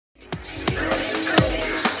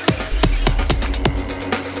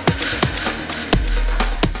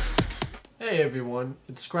Hey everyone,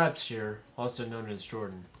 it's Scraps here, also known as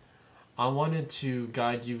Jordan. I wanted to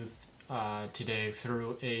guide you today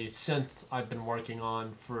through a synth I've been working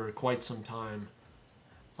on for quite some time.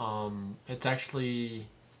 It's actually...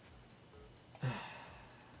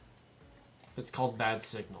 it's called Bad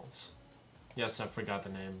Signals. Yes, I forgot the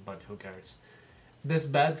name, but who cares. This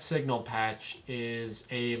Bad Signal patch is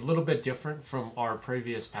a little bit different from our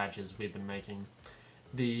previous patches we've been making.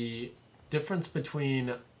 The difference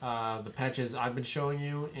between the patches I've been showing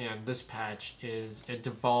you and this patch is it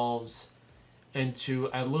devolves into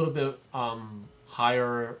a little bit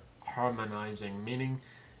higher harmonizing, meaning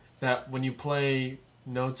that when you play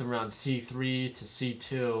notes around C3 to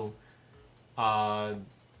C2,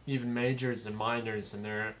 even majors and minors, and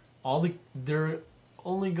they're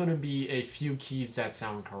only going to be a few keys that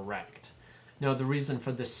sound correct. Now the reason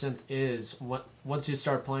for this synth is once you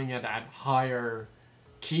start playing it at higher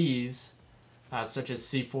keys, such as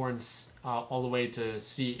C4 and all the way to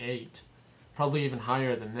C8, probably even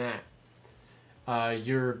higher than that,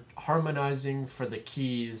 you're harmonizing for the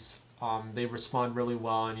keys. They respond really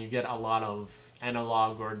well, and you get a lot of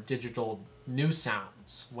analog or digital new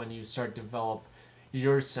sounds when you start to develop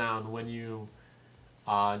your sound when you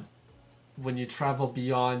travel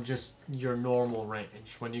beyond just your normal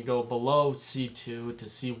range. When you go below C2 to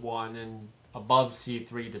C1 and above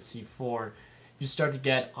C3 to C4, you start to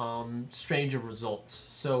get stranger results.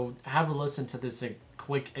 So have a listen to this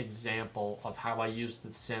quick example of how I use the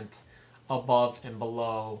synth above and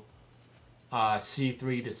below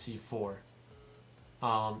C3 to C4.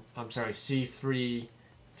 I'm sorry, C3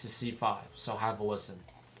 to C5. So have a listen.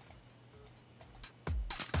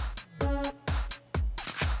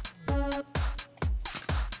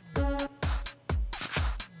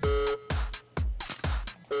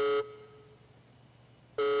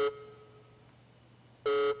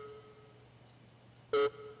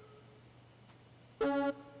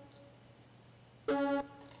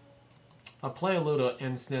 I'll play a little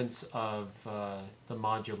instance of the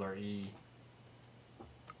modular E.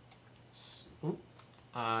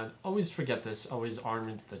 Always forget this. Always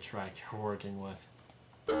arm the track you're working with.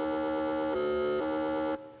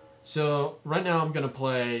 So right now I'm going to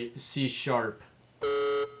play C sharp,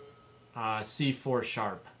 C4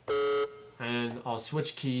 sharp. And I'll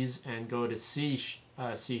switch keys and go to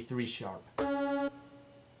C3 sharp. And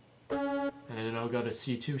then I'll go to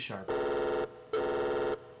C2 sharp.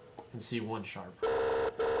 And C1 sharp.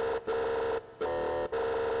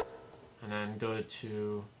 And then go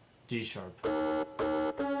to D sharp.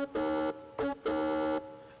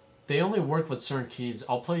 They only work with certain keys.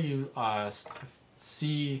 I'll play you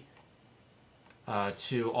C2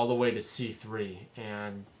 all the way to C3,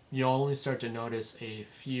 and you'll only start to notice a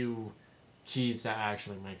few keys that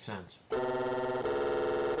actually make sense.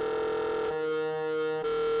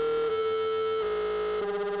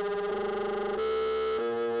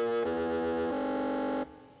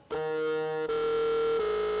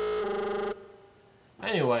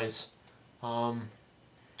 Anyways,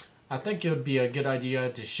 I think it would be a good idea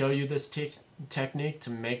to show you this technique to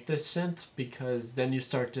make this synth, because then you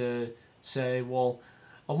start to say, well,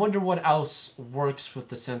 I wonder what else works with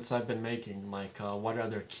the synths I've been making, like what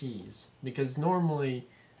other keys? Because normally,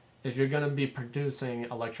 if you're going to be producing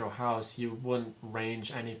electro house, you wouldn't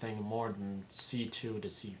range anything more than C2 to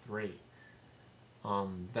C3.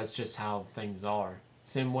 That's just how things are.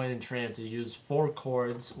 Same way in trance, you use 4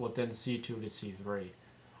 chords within C2 to C3,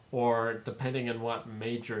 or depending on what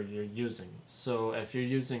major you're using. So if you're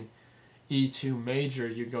using E2 major,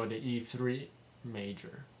 you go to E3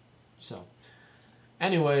 major. So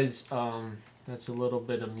anyways, that's a little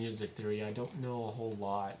bit of music theory. I don't know a whole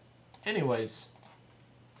lot. Anyways,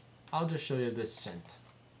 I'll just show you this synth.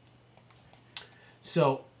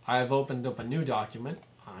 So I've opened up a new document.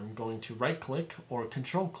 I'm going to right click or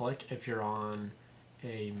control click if you're on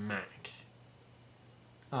a Mac.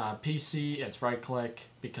 PC, it's right click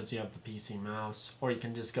because you have the PC mouse, or you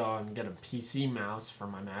can just go and get a PC mouse for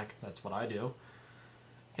my Mac. That's what I do.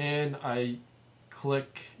 And I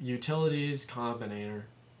click Utilities Combinator.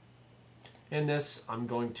 In this, I'm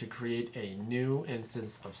going to create a new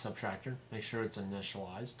instance of Subtractor. Make sure it's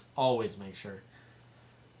initialized. Always make sure.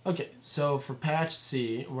 Okay, so for patch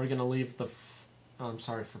C, we're going to leave the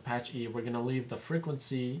for patch E, we're going to leave the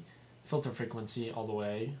frequency, filter frequency all the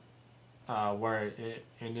way where it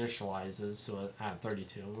initializes, so at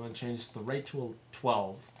 32. We're going to change the rate to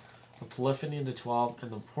 12, the polyphony to 12,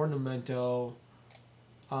 and the portamento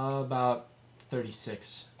about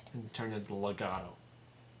 36, and turn it to legato.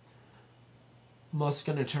 I'm also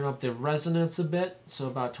going to turn up the resonance a bit, so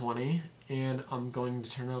about 20, and I'm going to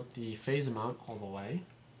turn up the phase amount all the way.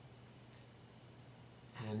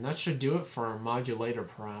 And that should do it for our modulator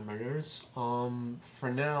parameters.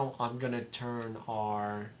 For now, I'm gonna turn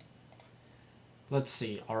our, let's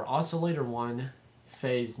see, our oscillator 1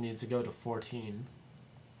 phase needs to go to 14.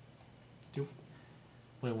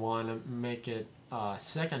 We want to make it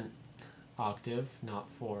second octave,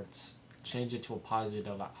 not fourths. Change it to a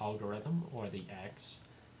positive algorithm, or the X.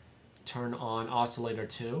 Turn on oscillator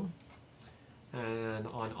 2. And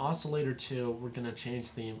on oscillator 2, we're going to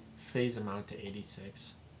change the phase amount to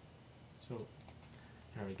 86. So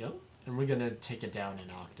there we go. And we're going to take it down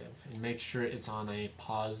an octave and make sure it's on a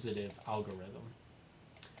positive algorithm.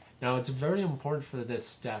 Now it's very important for this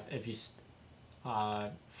step, if you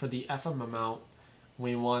for the FM amount,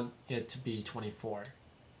 we want it to be 24.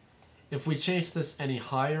 If we change this any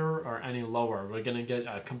higher or any lower, we're going to get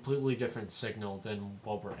a completely different signal than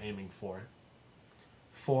what we're aiming for.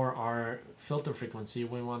 For our filter frequency,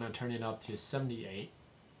 we want to turn it up to 78.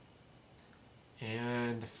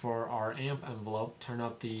 And for our amp envelope, turn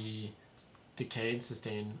up the decay and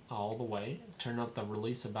sustain all the way. Turn up the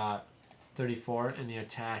release about 34 and the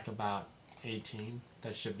attack about 18.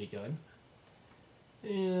 That should be good.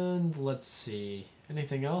 And let's see,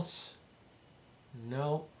 anything else?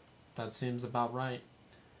 No, that seems about right.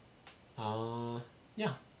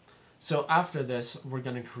 Yeah. So after this, we're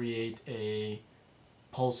going to create a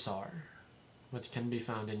pulsar, which can be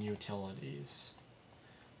found in utilities.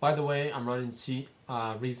 By the way, I'm running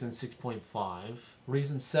Reason 6.5.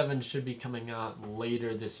 Reason 7 should be coming out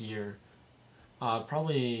later this year,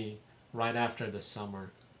 probably right after the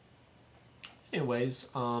summer. Anyways,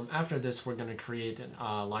 after this, we're going to create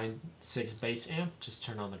a line 6 bass amp. Just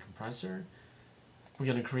turn on the compressor. We're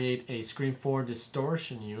going to create a Screen 4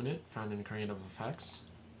 distortion unit found in Creative Effects.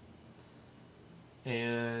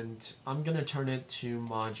 And I'm going to turn it to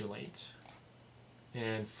modulate.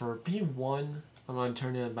 And for P1, I'm going to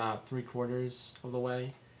turn it about 3/4 of the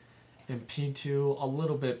way. And P2, a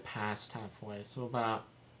little bit past halfway. So about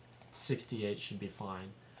 68 should be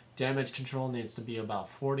fine. Damage control needs to be about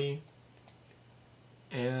 40.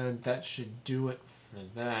 And that should do it for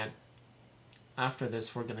that. After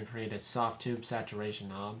this, we're going to create a soft tube saturation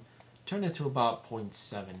knob. Turn it to about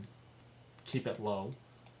 0.7. Keep it low.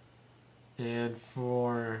 And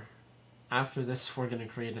for after this, we're going to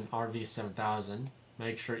create an RV7000.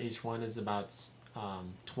 Make sure each one is about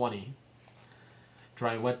 20.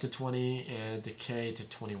 Dry wet to 20 and decay to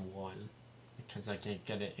 21. Because I can't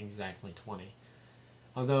get it exactly 20.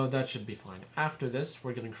 Although that should be fine. After this,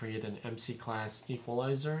 we're going to create an MC class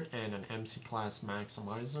equalizer and an MC class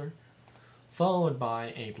maximizer, followed by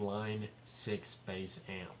a line 6 bass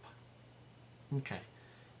amp. Okay,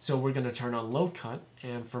 so we're going to turn on low cut,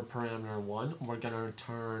 and for parameter 1, we're going to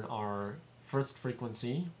turn our first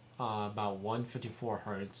frequency about 154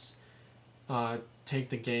 Hertz. Take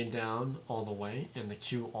the gain down all the way and the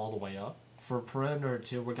Q all the way up. For parameter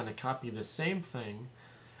 2, we're going to copy the same thing,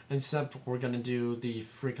 except we're going to do the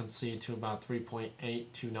frequency to about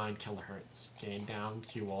 3.829 kilohertz. Gain down,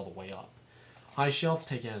 Q all the way up. High shelf,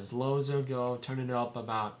 take it as low as it'll go, turn it up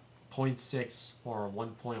about 0.6 or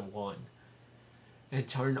 1.1. And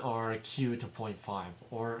turn our Q to 0.5,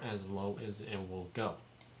 or as low as it will go.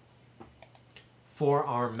 For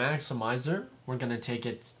our maximizer, we're going to take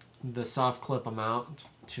it the soft clip amount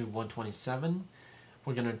to 127.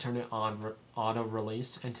 We're going to turn it on auto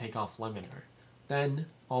release and take off limiter. Then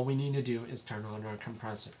all we need to do is turn on our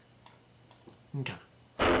compressor. Okay.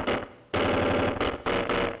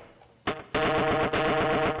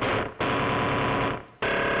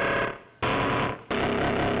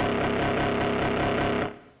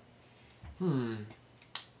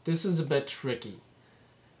 This is a bit tricky.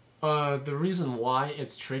 The reason why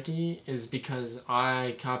it's tricky is because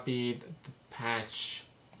I copied the patch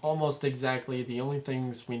almost exactly. The only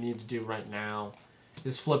things we need to do right now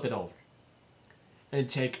is flip it over and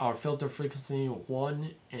take our filter frequency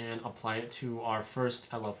 1 and apply it to our first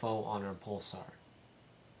LFO on our pulsar.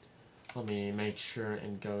 Let me make sure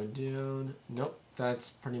and go down. Nope, that's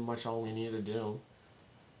pretty much all we need to do.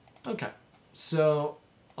 Okay, so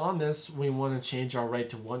on this, we want to change our rate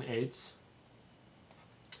to 1/8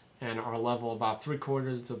 and our level about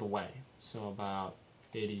 3/4 of the way. So about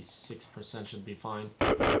 86% should be fine.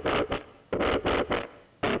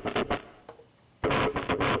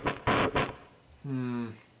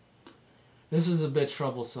 This is a bit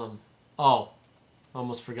troublesome. Oh,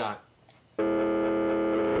 almost forgot.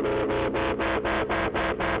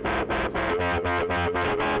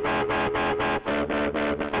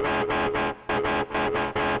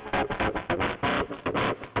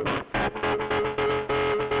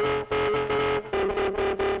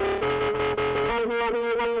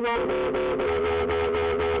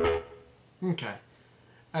 Okay,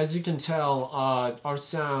 As you can tell, our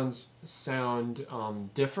sounds sound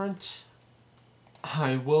different.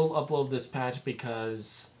 I will upload this patch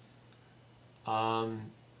because,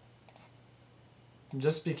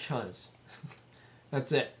 just because.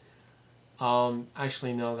 That's it.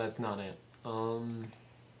 Actually, no, that's not it. My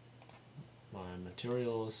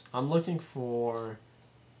materials. I'm looking for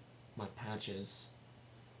my patches,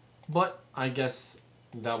 but I guess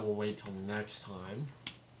that will wait till next time.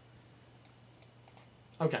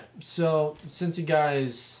 Okay, so since you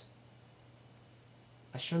guys,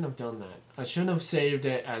 I shouldn't have done that. I shouldn't have saved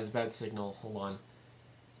it as bad signal. Hold on.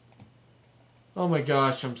 Oh my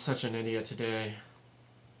gosh, I'm such an idiot today.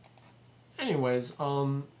 Anyways,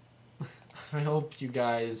 I hope you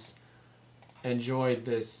guys enjoyed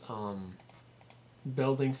this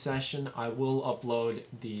building session. I will upload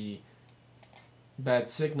the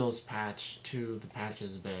bad signals patch to the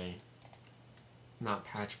patches bay. Not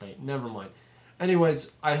patch bay. Never mind.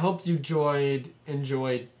 Anyways, I hope you enjoyed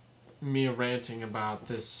me ranting about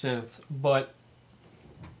this synth, but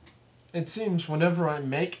it seems whenever I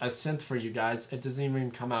make a synth for you guys, it doesn't even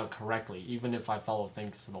come out correctly, even if I follow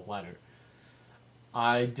things to the letter.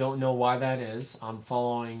 I don't know why that is. I'm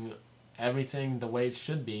following everything the way it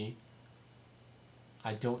should be.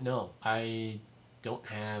 I don't know. I don't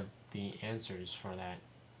have the answers for that.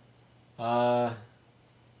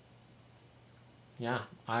 Yeah,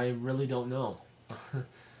 I really don't know.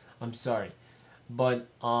 I'm sorry. But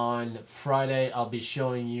on Friday, I'll be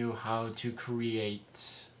showing you how to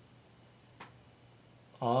create...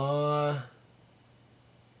 I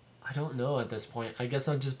don't know at this point. I guess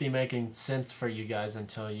I'll just be making synths for you guys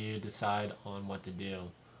until you decide on what to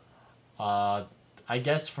do. I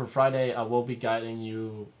guess for Friday, I will be guiding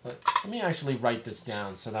you... Let me actually write this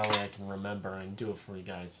down so that way I can remember and do it for you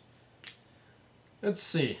guys. Let's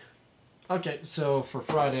see. Okay, so for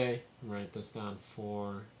Friday, write this down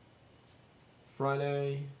for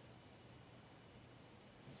Friday.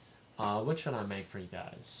 What should I make for you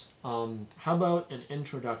guys? How about an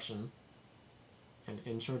introduction? An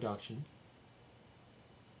introduction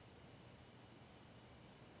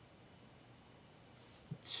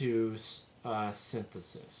to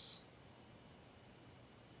synthesis.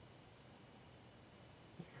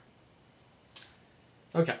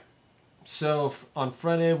 Okay. So on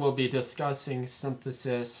Friday, we'll be discussing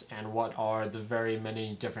synthesis and what are the very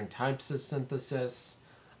many different types of synthesis.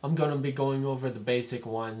 I'm going to be going over the basic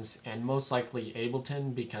ones and most likely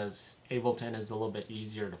Ableton because Ableton is a little bit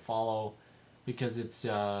easier to follow because it's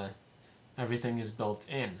everything is built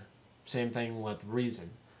in. Same thing with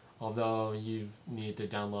Reason, although you need to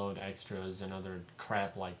download extras and other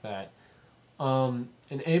crap like that. In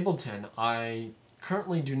Ableton, I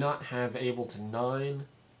currently do not have Ableton 9.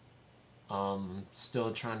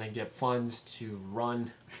 Still trying to get funds to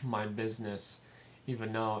run my business,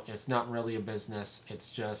 even though it's not really a business, it's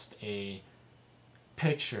just a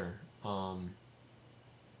picture.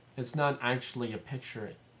 It's not actually a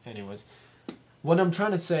picture anyways. What I'm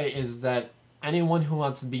trying to say is that anyone who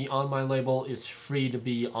wants to be on my label is free to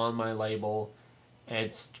be on my label.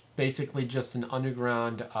 It's basically just an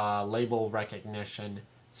underground label recognition.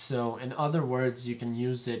 So in other words, you can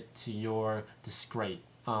use it to your disgrace.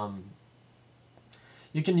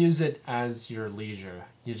 You can use it as your leisure.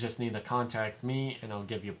 You just need to contact me and I'll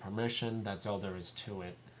give you permission. That's all there is to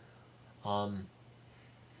it.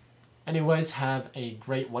 Anyways, have a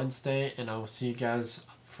great Wednesday and I will see you guys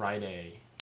Friday.